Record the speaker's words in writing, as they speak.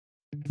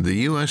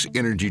The U.S.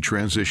 energy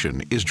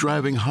transition is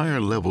driving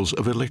higher levels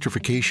of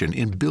electrification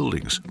in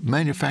buildings,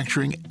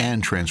 manufacturing,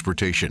 and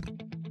transportation,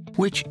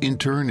 which in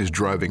turn is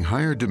driving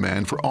higher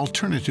demand for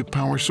alternative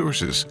power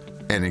sources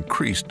and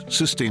increased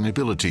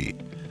sustainability.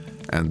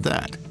 And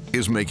that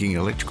is making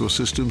electrical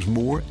systems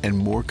more and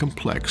more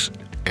complex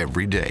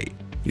every day.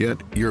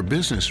 Yet your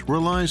business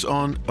relies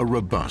on a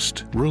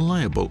robust,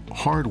 reliable,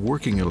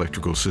 hard-working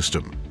electrical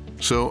system.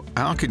 So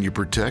how can you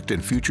protect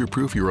and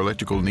future-proof your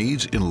electrical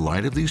needs in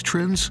light of these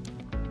trends?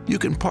 You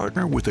can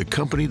partner with a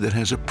company that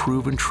has a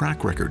proven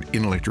track record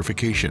in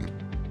electrification,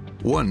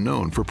 one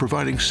known for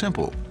providing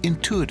simple,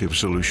 intuitive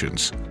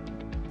solutions.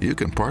 You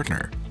can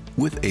partner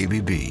with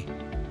ABB.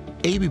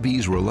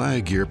 ABB's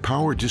ReliaGear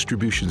power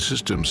distribution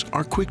systems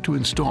are quick to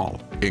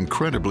install,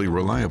 incredibly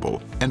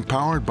reliable, and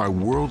powered by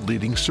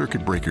world-leading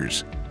circuit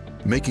breakers,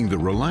 making the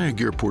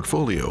ReliaGear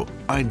portfolio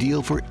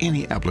ideal for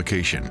any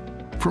application,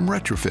 from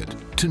retrofit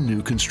to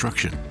new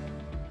construction.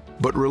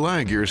 But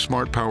ReliaGear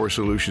smart power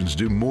solutions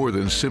do more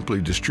than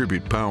simply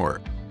distribute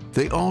power.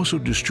 They also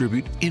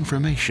distribute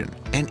information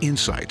and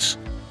insights.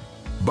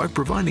 By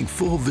providing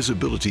full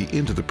visibility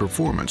into the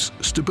performance,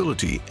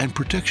 stability, and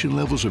protection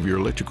levels of your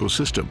electrical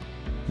system,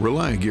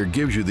 ReliaGear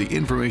gives you the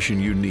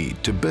information you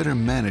need to better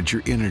manage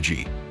your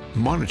energy,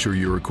 monitor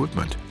your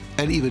equipment,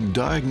 and even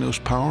diagnose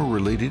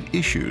power-related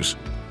issues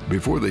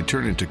before they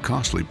turn into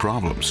costly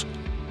problems.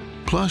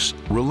 Plus,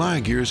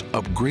 ReliaGear's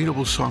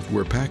upgradable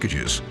software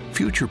packages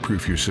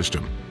future-proof your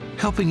system,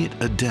 helping it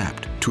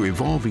adapt to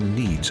evolving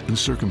needs and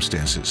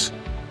circumstances.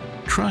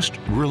 Trust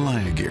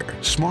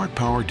ReliaGear smart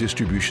power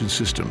distribution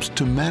systems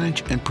to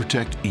manage and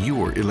protect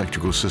your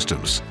electrical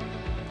systems.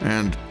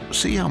 And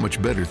see how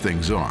much better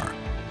things are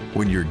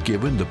when you're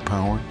given the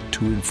power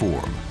to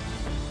inform.